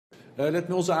Let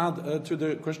me also add to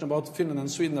the question about Finland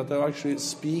and Sweden that I actually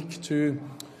speak to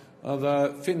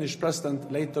the Finnish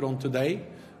president later on today,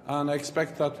 and I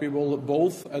expect that we will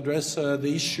both address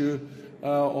the issue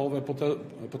of a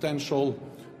potential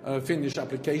Finnish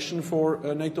application for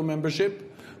NATO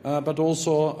membership, but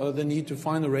also the need to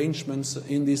find arrangements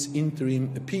in this interim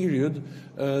period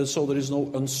so there is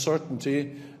no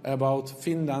uncertainty about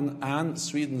Finland and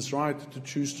Sweden's right to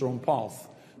choose their own path.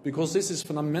 Because this is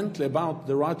fundamentally about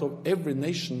the right of every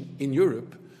nation in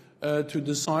Europe to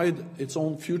decide its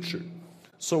own future.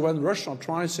 So when Russia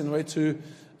tries in a way to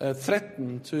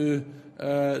threaten, to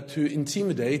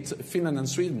intimidate Finland and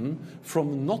Sweden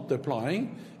from not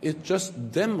applying, it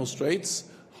just demonstrates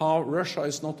how Russia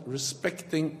is not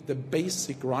respecting the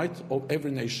basic right of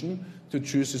every nation to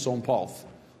choose its own path.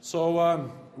 So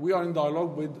we are in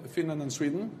dialogue with Finland and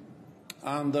Sweden,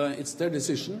 and it's their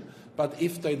decision. But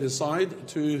if they decide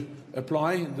to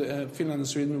apply, Finland and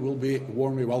Sweden will be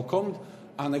warmly welcomed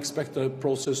and expect the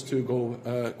process to go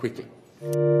quickly.